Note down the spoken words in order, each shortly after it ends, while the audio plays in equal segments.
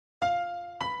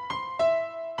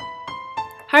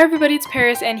Hi everybody, it's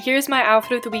Paris, and here's my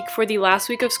outfit of the week for the last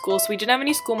week of school. So we didn't have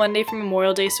any school Monday for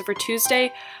Memorial Day, so for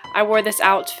Tuesday, I wore this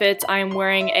outfit. I am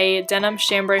wearing a denim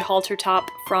chambray halter top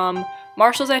from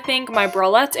Marshall's, I think. My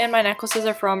bralettes and my necklaces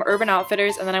are from Urban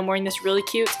Outfitters, and then I'm wearing this really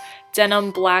cute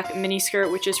denim black mini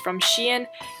skirt, which is from Shein.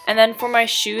 And then for my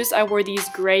shoes, I wore these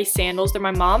gray sandals. They're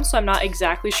my mom's, so I'm not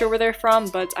exactly sure where they're from,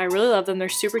 but I really love them. They're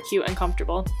super cute and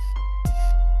comfortable.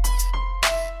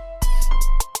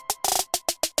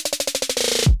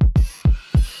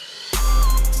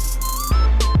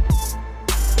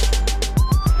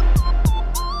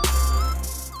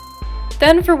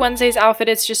 Then for Wednesday's outfit,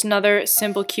 it's just another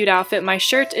simple, cute outfit. My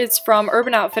shirt is from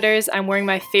Urban Outfitters. I'm wearing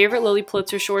my favorite Lily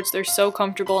Pulitzer shorts. They're so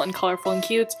comfortable and colorful and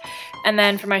cute. And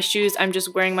then for my shoes, I'm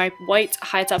just wearing my white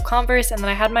high-top Converse. And then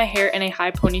I had my hair in a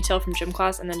high ponytail from gym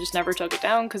class and then just never took it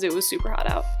down because it was super hot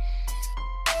out.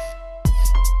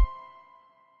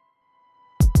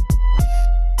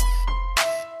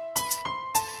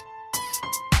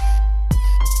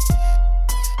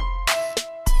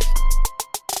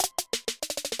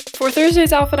 For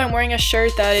Thursday's outfit, I'm wearing a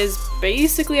shirt that is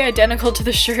basically identical to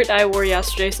the shirt I wore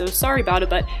yesterday, so sorry about it,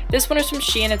 but this one is from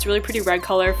Shein. It's really pretty red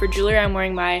color. For jewelry, I'm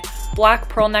wearing my black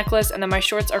pearl necklace, and then my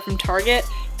shorts are from Target.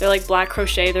 They're like black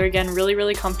crochet. They're again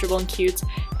really comfortable and cute.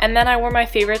 And then I wore my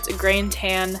favorites, gray and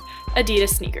tan Adidas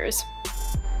sneakers.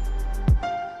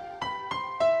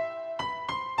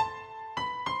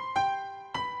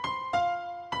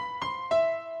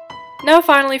 Now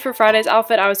finally for Friday's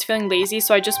outfit, I was feeling lazy,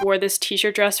 so I just wore this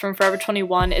t-shirt dress from Forever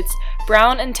 21. It's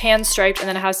brown and tan striped, and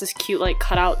then it has this cute like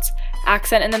cutout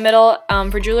accent in the middle.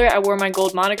 For jewelry, I wore my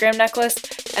gold monogram necklace,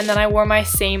 and then I wore my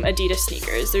same Adidas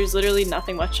sneakers. There's literally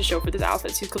nothing much to show for this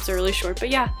outfit. These clips are really short, but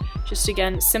yeah, just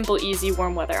again, simple, easy,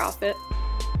 warm weather outfit.